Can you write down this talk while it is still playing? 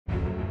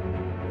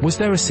Was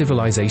there a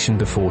civilization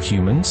before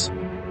humans?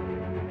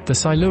 The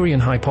Silurian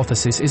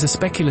hypothesis is a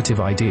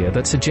speculative idea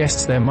that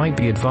suggests there might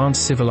be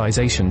advanced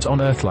civilizations on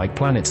Earth-like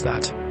planets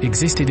that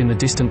existed in the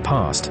distant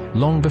past,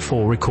 long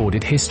before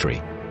recorded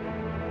history.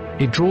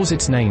 It draws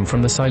its name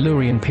from the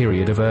Silurian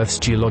period of Earth's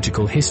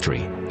geological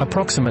history,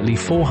 approximately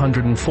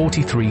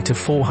 443 to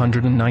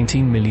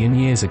 419 million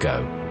years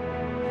ago.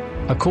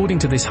 According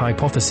to this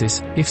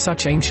hypothesis, if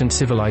such ancient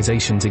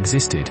civilizations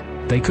existed,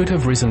 they could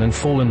have risen and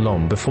fallen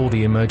long before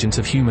the emergence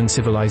of human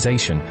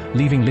civilization,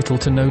 leaving little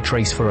to no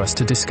trace for us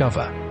to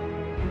discover.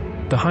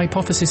 The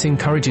hypothesis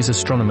encourages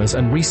astronomers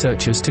and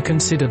researchers to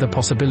consider the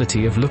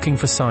possibility of looking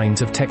for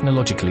signs of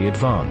technologically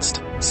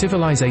advanced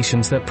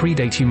civilizations that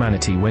predate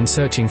humanity when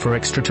searching for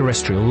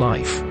extraterrestrial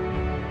life.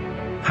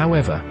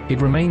 However,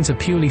 it remains a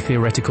purely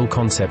theoretical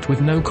concept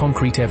with no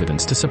concrete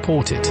evidence to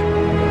support it.